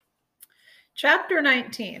Chapter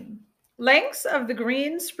 19. Lengths of the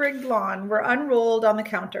green sprigged lawn were unrolled on the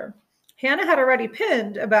counter. Hannah had already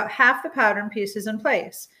pinned about half the pattern pieces in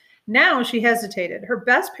place. Now she hesitated, her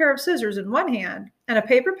best pair of scissors in one hand and a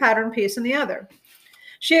paper pattern piece in the other.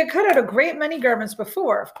 She had cut out a great many garments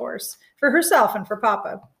before, of course, for herself and for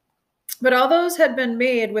Papa. But all those had been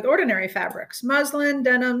made with ordinary fabrics, muslin,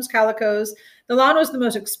 denims, calicos. The lawn was the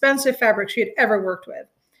most expensive fabric she had ever worked with.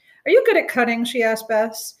 "Are you good at cutting?" she asked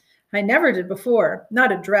Bess. "I never did before.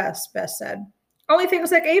 Not a dress," Bess said. "Only things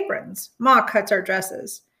like aprons. Ma cuts our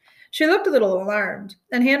dresses." She looked a little alarmed,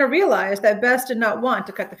 and Hannah realized that Bess did not want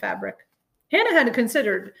to cut the fabric. Hannah had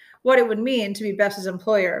considered what it would mean to be Bess's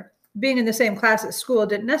employer. Being in the same class at school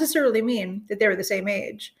didn't necessarily mean that they were the same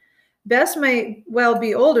age. Bess might well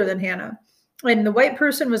be older than Hannah, and the white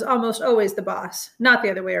person was almost always the boss, not the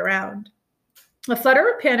other way around. A flutter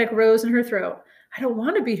of panic rose in her throat. I don't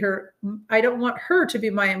want her to be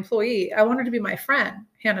my employee. I want her to be my friend,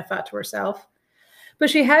 Hannah thought to herself. But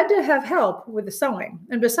she had to have help with the sewing.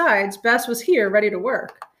 And besides, Bess was here ready to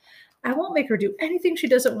work. I won't make her do anything she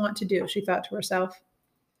doesn't want to do, she thought to herself.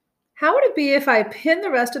 How would it be if I pin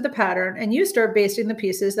the rest of the pattern and you start basting the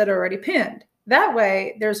pieces that are already pinned? That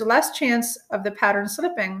way, there's less chance of the pattern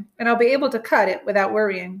slipping, and I'll be able to cut it without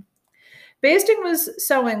worrying. Basting was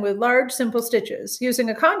sewing with large, simple stitches, using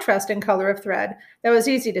a contrasting color of thread that was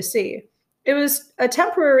easy to see. It was a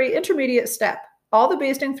temporary intermediate step. All the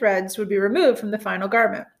basting threads would be removed from the final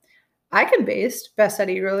garment. I can baste, Bess said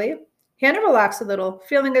eagerly. Hannah relaxed a little,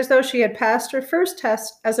 feeling as though she had passed her first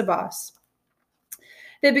test as a boss.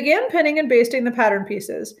 They began pinning and basting the pattern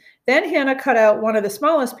pieces. Then Hannah cut out one of the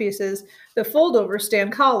smallest pieces, the fold-over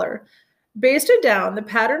stand collar. Basted down, the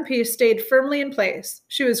pattern piece stayed firmly in place.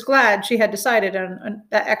 She was glad she had decided on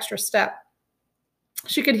that extra step.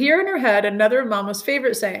 She could hear in her head another of Mama's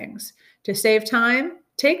favorite sayings, to save time,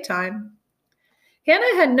 take time.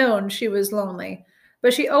 Hannah had known she was lonely,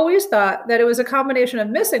 but she always thought that it was a combination of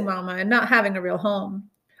missing Mama and not having a real home.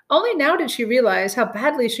 Only now did she realize how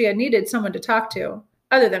badly she had needed someone to talk to,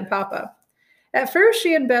 other than Papa. At first,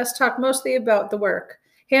 she and Bess talked mostly about the work.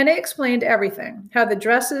 Hannah explained everything, how the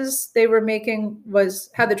dress they were making was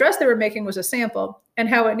a sample, and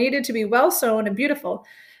how it needed to be well sewn and beautiful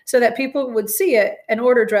so that people would see it and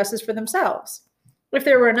order dresses for themselves. If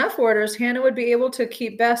there were enough orders, Hannah would be able to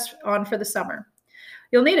keep Bess on for the summer.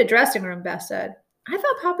 You'll need a dressing room, Bess said. I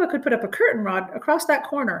thought Papa could put up a curtain rod across that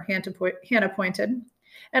corner, Hannah pointed.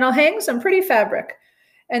 And I'll hang some pretty fabric,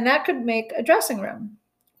 and that could make a dressing room.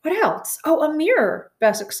 What else? Oh, a mirror,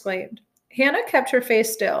 Bess exclaimed. Hannah kept her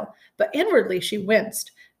face still, but inwardly she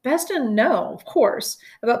winced. Bess didn't know, of course,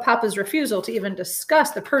 about Papa's refusal to even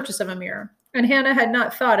discuss the purchase of a mirror, and Hannah had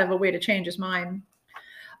not thought of a way to change his mind.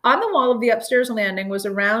 On the wall of the upstairs landing was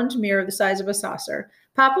a round mirror the size of a saucer.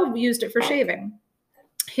 Papa used it for shaving.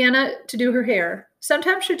 Hannah to do her hair.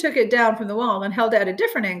 Sometimes she took it down from the wall and held it at a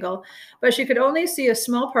different angle, but she could only see a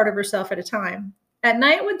small part of herself at a time. At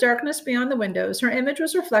night, with darkness beyond the windows, her image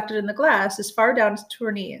was reflected in the glass as far down to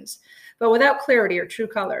her knees, but without clarity or true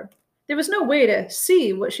color. There was no way to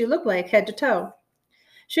see what she looked like head to toe.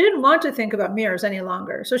 She didn't want to think about mirrors any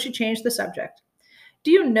longer, so she changed the subject.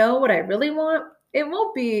 Do you know what I really want? It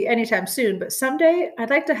won't be anytime soon, but someday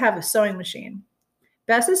I'd like to have a sewing machine.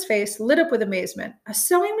 Bess's face lit up with amazement. A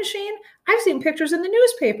sewing machine? I've seen pictures in the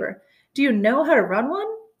newspaper. Do you know how to run one?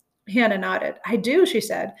 Hannah nodded. I do, she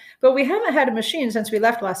said, but we haven't had a machine since we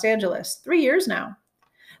left Los Angeles. 3 years now.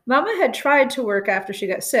 Mama had tried to work after she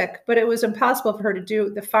got sick, but it was impossible for her to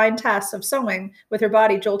do the fine tasks of sewing with her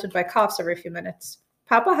body jolted by coughs every few minutes.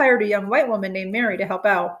 Papa hired a young white woman named Mary to help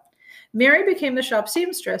out. Mary became the shop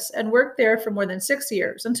seamstress and worked there for more than 6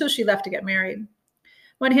 years until she left to get married.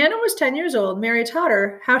 When Hannah was 10 years old, Mary taught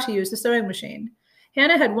her how to use the sewing machine.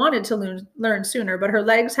 Hannah had wanted to learn sooner, but her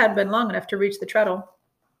legs hadn't been long enough to reach the treadle.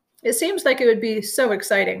 It seems like it would be so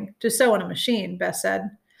exciting to sew on a machine, Bess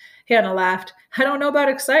said. Hannah laughed. I don't know about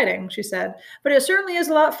exciting, she said, but it certainly is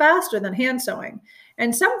a lot faster than hand sewing.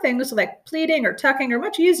 And some things like pleating or tucking are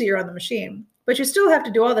much easier on the machine, but you still have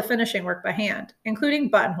to do all the finishing work by hand, including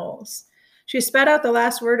buttonholes. She spat out the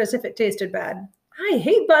last word as if it tasted bad. I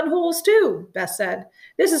hate buttonholes too, Bess said.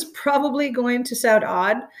 This is probably going to sound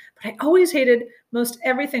odd, but I always hated most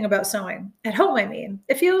everything about sewing. At home, I mean.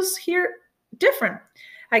 It feels here different.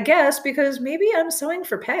 I guess because maybe I'm sewing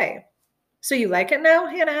for pay. So you like it now?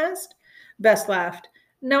 Hannah asked. Bess laughed.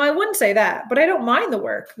 No, I wouldn't say that, but I don't mind the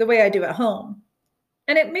work the way I do at home.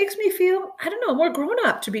 And it makes me feel, more grown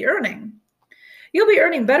up to be earning. You'll be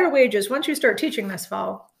earning better wages once you start teaching this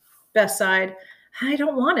fall. Bess sighed. I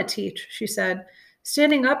don't want to teach, she said.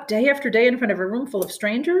 Standing up day after day in front of a room full of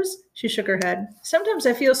strangers? She shook her head. Sometimes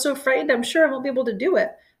I feel so frightened I'm sure I won't be able to do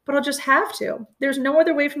it, but I'll just have to. There's no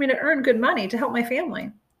other way for me to earn good money to help my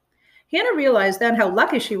family. Hannah realized then how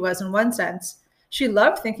lucky she was in one sense. She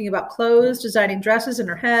loved thinking about clothes, designing dresses in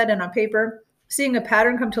her head and on paper, seeing a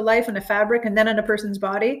pattern come to life in a fabric and then in a person's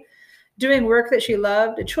body, doing work that she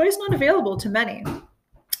loved, a choice not available to many,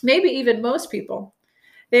 maybe even most people.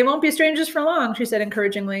 They won't be strangers for long, she said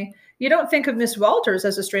encouragingly. You don't think of Miss Walters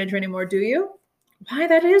as a stranger anymore, do you? Why,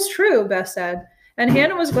 that is true, Beth said, and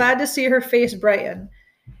Hannah was glad to see her face brighten.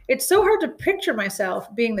 It's so hard to picture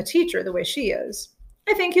myself being the teacher the way she is.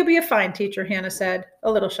 I think you'll be a fine teacher, Hannah said,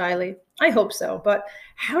 a little shyly. I hope so, but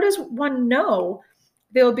how does one know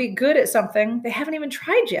they'll be good at something they haven't even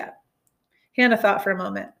tried yet? Hannah thought for a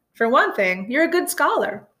moment. For one thing, you're a good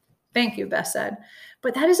scholar. Thank you, Beth said.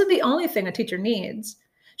 But that isn't the only thing a teacher needs.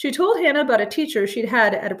 She told Hannah about a teacher she'd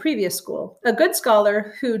had at a previous school, a good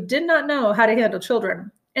scholar who did not know how to handle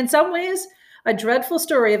children. In some ways, a dreadful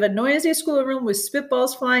story of a noisy schoolroom with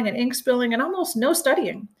spitballs flying and ink spilling and almost no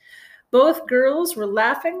studying. Both girls were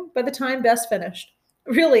laughing by the time Bess finished.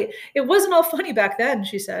 Really, it wasn't all funny back then,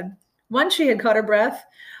 she said. Once she had caught her breath,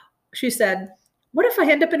 she said, What if I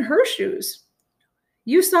end up in her shoes?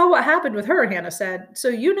 You saw what happened with her, Hannah said, so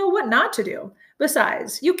you know what not to do.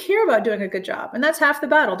 Besides, you care about doing a good job, and that's half the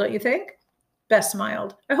battle, don't you think? Bess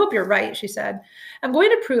smiled. I hope you're right, she said. I'm going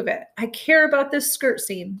to prove it. I care about this skirt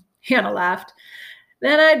seam. Hannah laughed.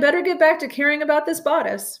 Then I'd better get back to caring about this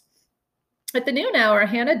bodice. At the noon hour,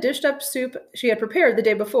 Hannah dished up soup she had prepared the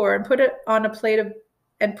day before and put out a plate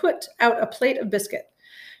of biscuit.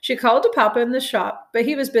 She called to Papa in the shop, but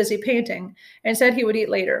he was busy painting and said he would eat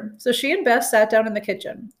later. So she and Bess sat down in the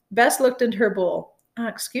kitchen. Bess looked into her bowl.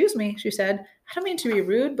 Excuse me, she said. I don't mean to be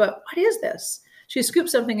rude, but what is this? She scooped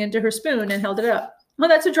something into her spoon and held it up. Oh,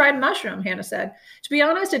 that's a dried mushroom, Hannah said. To be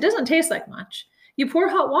honest, it doesn't taste like much. You pour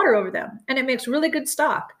hot water over them, and it makes really good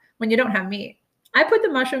stock when you don't have meat. I put the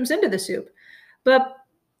mushrooms into the soup, but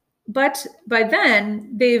by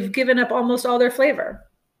then, they've given up almost all their flavor.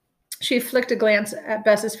 She flicked a glance at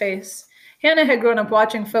Bess's face. Hannah had grown up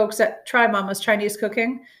watching folks try Mama's Chinese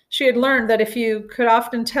cooking. She had learned that if you could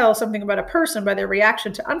often tell something about a person by their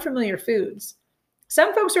reaction to unfamiliar foods.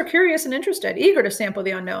 Some folks are curious and interested, eager to sample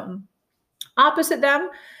the unknown. Opposite them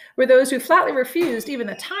were those who flatly refused even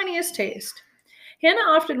the tiniest taste. Hannah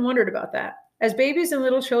often wondered about that. As babies and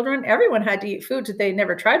little children, everyone had to eat foods that they'd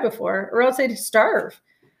never tried before, or else they'd starve.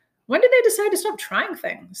 When did they decide to stop trying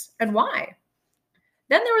things, and why?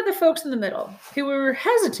 Then there were the folks in the middle, who were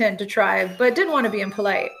hesitant to try, but didn't want to be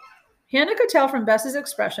impolite. Hannah could tell from Bess's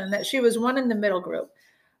expression that she was one in the middle group,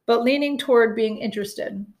 but leaning toward being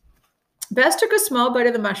interested. Bess took a small bite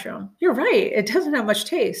of the mushroom. You're right, it doesn't have much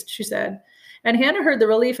taste, she said, and Hannah heard the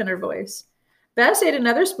relief in her voice. Bess ate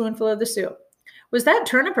another spoonful of the soup. Was that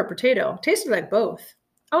turnip or potato? Tasted like both.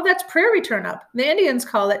 Oh, that's prairie turnip. The Indians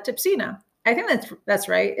call it tipsina. I think that's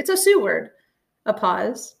right. It's a Sioux word. A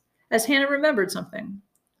pause, as Hannah remembered something.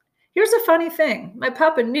 Here's a funny thing. My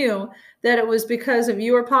papa knew that it was because of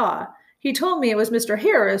your pa. He told me it was Mr.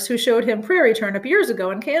 Harris who showed him prairie turnip years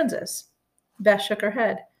ago in Kansas. Beth shook her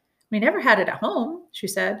head. We never had it at home, she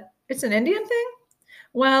said. It's an Indian thing?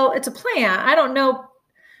 Well, it's a plant. I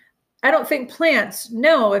don't think plants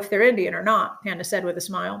know if they're Indian or not, Hannah said with a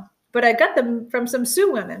smile. But I got them from some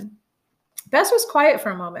Sioux women. Bess was quiet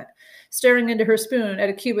for a moment, staring into her spoon at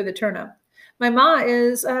a cube of the turnip. My ma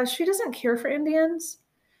is, she doesn't care for Indians.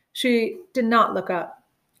 She did not look up.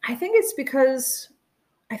 I think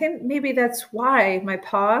maybe that's why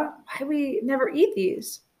why we never eat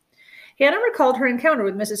these. Hannah recalled her encounter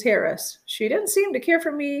with Mrs. Harris. She didn't seem to care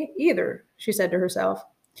for me either, she said to herself.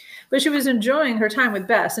 But she was enjoying her time with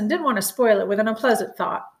Bess and didn't want to spoil it with an unpleasant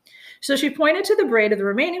thought. So she pointed to the braid of the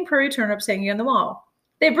remaining prairie turnips hanging on the wall.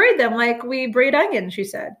 They braid them like we braid onions, she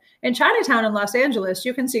said. In Chinatown in Los Angeles,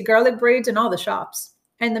 you can see garlic braids in all the shops.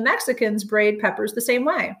 And the Mexicans braid peppers the same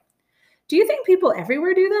way. Do you think people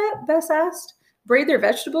everywhere do that? Bess asked. Braid their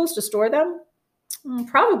vegetables to store them?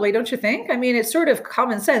 Probably, don't you think? I mean, it's sort of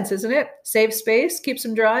common sense, isn't it? Save space, keeps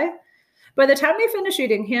them dry. By the time they finished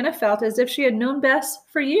eating, Hannah felt as if she had known Bess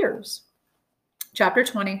for years. Chapter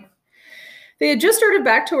 20. They had just started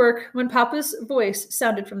back to work when Papa's voice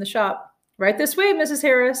sounded from the shop. Right this way, Mrs.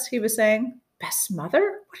 Harris, he was saying. Bess'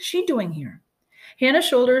 mother? What is she doing here? Hannah's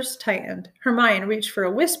shoulders tightened. Her mind reached for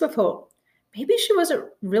a wisp of hope. Maybe she wasn't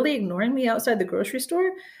really ignoring me outside the grocery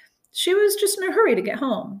store. She was just in a hurry to get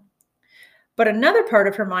home. But another part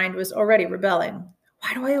of her mind was already rebelling.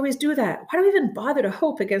 Why do I always do that? Why do I even bother to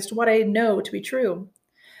hope against what I know to be true?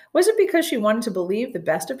 Was it because she wanted to believe the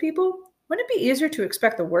best of people? Wouldn't it be easier to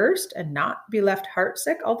expect the worst and not be left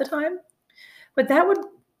heartsick all the time?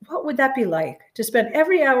 What would that be like, to spend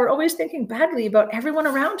every hour always thinking badly about everyone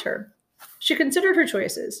around her? She considered her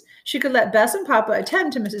choices. She could let Bess and Papa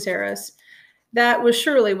attend to Mrs. Harris. That was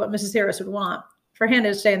surely what Mrs. Harris would want, for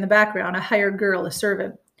Hannah to stay in the background, a hired girl, a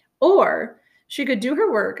servant. Or she could do her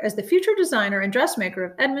work as the future designer and dressmaker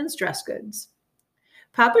of Edmund's Dress Goods.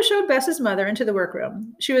 Papa showed Bess's mother into the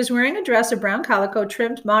workroom. She was wearing a dress of brown calico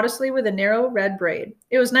trimmed modestly with a narrow red braid.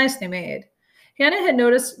 It was nicely made. Hannah had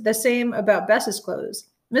noticed the same about Bess's clothes.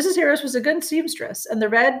 Mrs. Harris was a good seamstress, and the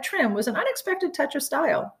red trim was an unexpected touch of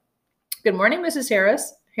style. "Good morning, Mrs.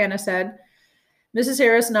 Harris," Hannah said. Mrs.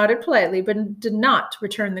 Harris nodded politely, but did not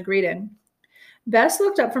return the greeting. Bess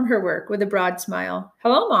looked up from her work with a broad smile.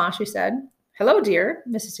 "Hello, Ma," she said. "Hello, dear,"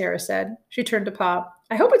 Mrs. Harris said. She turned to Pop.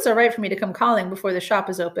 "I hope it's all right for me to come calling before the shop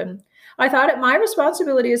is open. I thought it my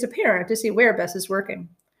responsibility as a parent to see where Bess is working."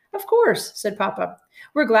 "Of course," said Papa.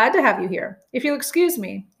 "We're glad to have you here. If you'll excuse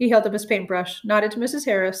me," he held up his paintbrush, nodded to Mrs.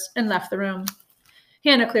 Harris, and left the room.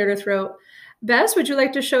 Hannah cleared her throat. "Bess, would you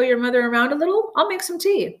like to show your mother around a little? I'll make some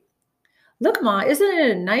tea." "Look, Ma, isn't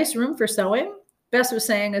it a nice room for sewing?" Bess was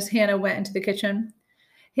saying as Hannah went into the kitchen.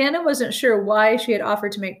 Hannah wasn't sure why she had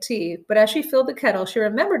offered to make tea, but as she filled the kettle, she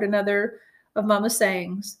remembered another of Mama's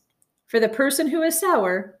sayings. "For the person who is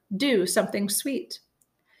sour, do something sweet."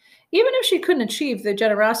 Even if she couldn't achieve the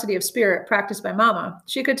generosity of spirit practiced by Mama,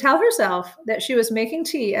 she could tell herself that she was making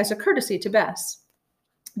tea as a courtesy to Bess.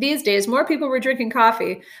 These days, more people were drinking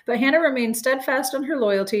coffee, but Hannah remained steadfast on her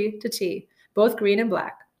loyalty to tea, both green and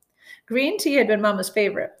black. Green tea had been Mama's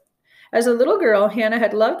favorite. As a little girl, Hannah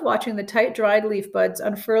had loved watching the tight, dried leaf buds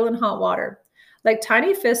unfurl in hot water. Like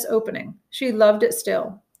tiny fists opening, she loved it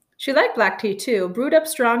still. She liked black tea, too, brewed up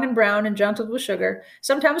strong and brown and gentled with sugar,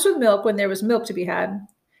 sometimes with milk when there was milk to be had.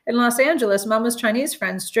 In Los Angeles, Mama's Chinese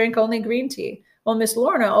friends drank only green tea, while Miss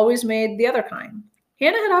Lorna always made the other kind.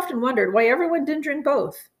 Hannah had often wondered why everyone didn't drink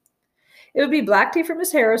both. It would be black tea for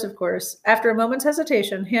Miss Harris, of course. After a moment's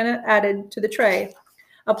hesitation, Hannah added to the tray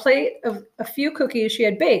a plate of a few cookies she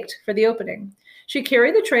had baked for the opening. She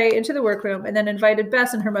carried the tray into the workroom and then invited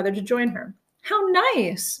Bess and her mother to join her. "How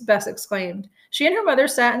nice!" Bess exclaimed. She and her mother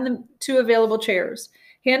sat in the 2 available chairs.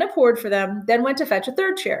 Hannah poured for them, then went to fetch a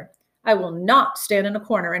 3rd chair. "I will not stand in a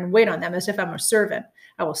corner and wait on them as if I'm a servant.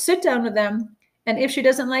 I will sit down with them, and if she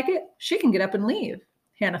doesn't like it, she can get up and leave,"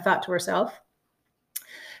 Hannah thought to herself.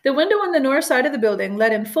 The window on the north side of the building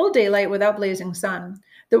let in full daylight without blazing sun.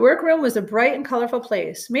 The workroom was a bright and colorful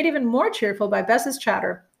place, made even more cheerful by Bess's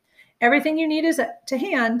chatter. "Everything you need is to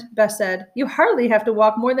hand," Bess said. "You hardly have to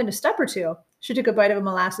walk more than a step or 2. She took a bite of a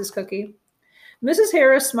molasses cookie. Mrs.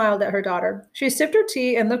 Harris smiled at her daughter. She sipped her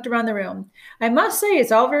tea and looked around the room. "I must say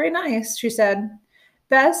it's all very nice," she said.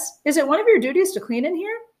 "Bess, is it one of your duties to clean in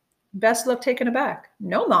here?" Bess looked taken aback.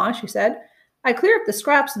 "No, Ma," she said. "I clear up the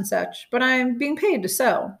scraps and such, but I'm being paid to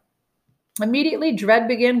sew." Immediately, dread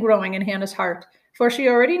began growing in Hannah's heart, for she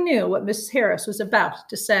already knew what Mrs. Harris was about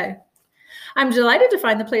to say. "I'm delighted to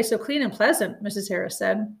find the place so clean and pleasant," Mrs. Harris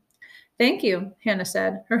said. "Thank you," Hannah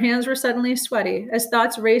said. Her hands were suddenly sweaty as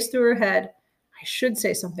thoughts raced through her head. "I should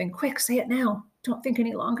say something. Quick, say it now. Don't think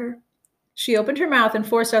any longer." She opened her mouth and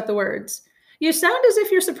forced out the words. "You sound as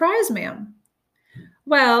if you're surprised, ma'am."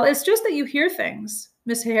 "Well, it's just that you hear things."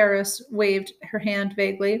 Miss Harris waved her hand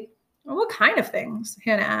vaguely. "What kind of things?"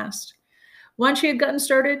 Hannah asked. Once she had gotten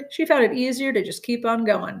started, she found it easier to just keep on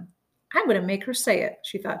going. "I'm going to make her say it,"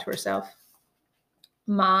 she thought to herself.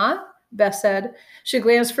 "Ma," Bess said. She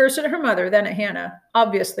glanced first at her mother, then at Hannah,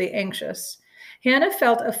 obviously anxious. Hannah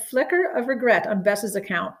felt a flicker of regret on Bess's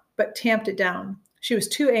account, but tamped it down. She was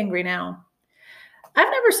too angry now. "I've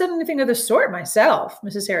never said anything of the sort myself,"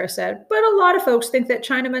 Mrs. Harris said, "but a lot of folks think that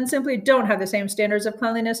Chinamen simply don't have the same standards of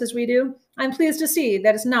cleanliness as we do. I'm pleased to see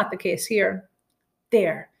that is not the case here."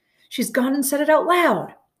 There. She's gone and said it out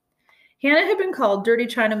loud. Hannah had been called dirty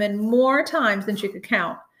Chinaman more times than she could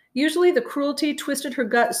count. Usually the cruelty twisted her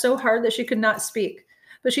gut so hard that she could not speak.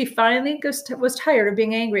 But she finally was tired of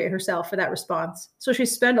being angry at herself for that response. So she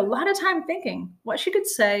spent a lot of time thinking what she could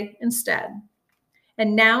say instead.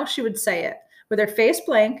 And now she would say it, with her face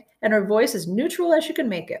blank and her voice as neutral as she could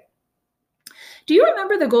make it. "Do you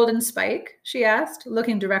remember the golden spike?" she asked,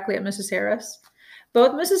 looking directly at Mrs. Harris.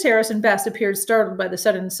 Both Mrs. Harris and Bess appeared startled by the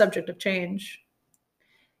sudden subject of change.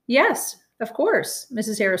 "Yes, of course,"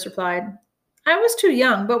 Mrs. Harris replied. "I was too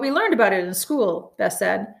young, but we learned about it in school," Bess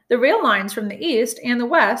said. "The rail lines from the east and the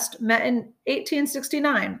west met in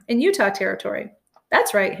 1869 in Utah Territory."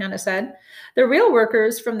 "That's right," Hannah said. "The rail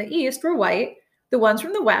workers from the east were white. The ones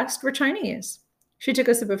from the west were Chinese." She took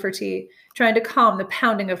a sip of her tea, trying to calm the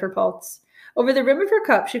pounding of her pulse. Over the rim of her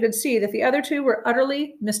cup, she could see that the other two were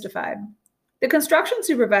utterly mystified. The construction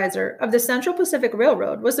supervisor of the Central Pacific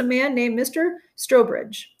Railroad was a man named Mr.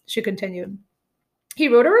 Strobridge, she continued. He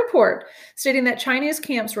wrote a report stating that Chinese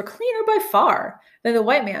camps were cleaner by far than the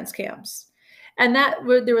white man's camps, and that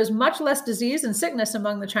there was much less disease and sickness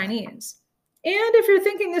among the Chinese. And if you're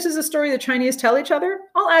thinking this is a story the Chinese tell each other,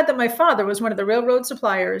 I'll add that my father was one of the railroad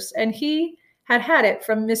suppliers, and he had it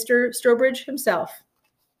from Mr. Strobridge himself.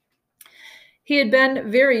 He had been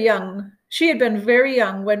very young. She had been very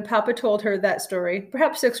young when Papa told her that story,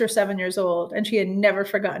 perhaps 6 or 7 years old, and she had never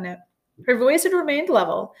forgotten it. Her voice had remained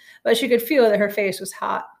level, but she could feel that her face was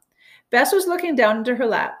hot. Bess was looking down into her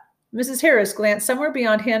lap. Mrs. Harris glanced somewhere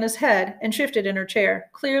beyond Hannah's head and shifted in her chair,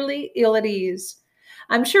 clearly ill at ease.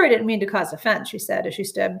 I'm sure I didn't mean to cause offense, she said as she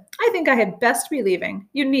stood. I think I had best be leaving.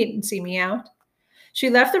 You needn't see me out. She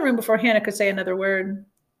left the room before Hannah could say another word.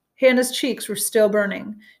 Hannah's cheeks were still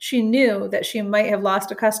burning. She knew that she might have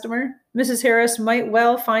lost a customer. Mrs. Harris might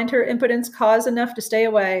well find her impotence cause enough to stay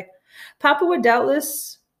away. Papa would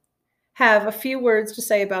doubtless have a few words to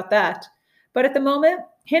say about that. But at the moment,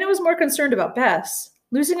 Hannah was more concerned about Bess.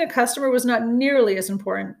 Losing a customer was not nearly as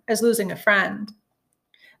important as losing a friend.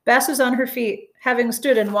 Bess was on her feet, having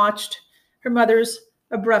stood and watched her mother's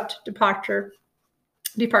abrupt departure.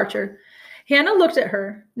 Hannah looked at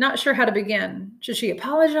her, not sure how to begin. Should she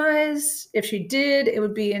apologize? If she did, it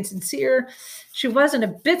would be insincere. She wasn't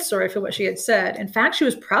a bit sorry for what she had said. In fact, she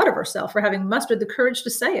was proud of herself for having mustered the courage to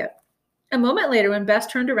say it. A moment later, when Bess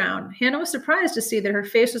turned around, Hannah was surprised to see that her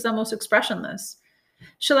face was almost expressionless.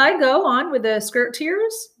 Shall I go on with the skirt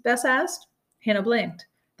tears? Bess asked. Hannah blinked.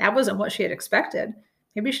 That wasn't what she had expected.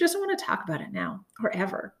 Maybe she doesn't want to talk about it now, or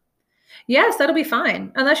ever. Yes, that'll be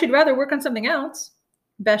fine, unless you'd rather work on something else.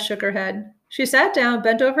 Bess shook her head. She sat down,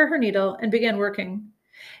 bent over her needle, and began working.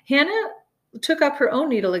 Hannah took up her own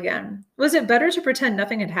needle again. Was it better to pretend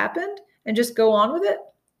nothing had happened and just go on with it?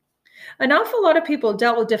 An awful lot of people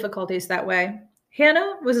dealt with difficulties that way.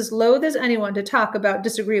 Hannah was as loath as anyone to talk about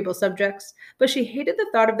disagreeable subjects, but she hated the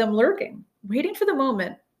thought of them lurking, waiting for the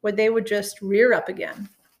moment when they would just rear up again.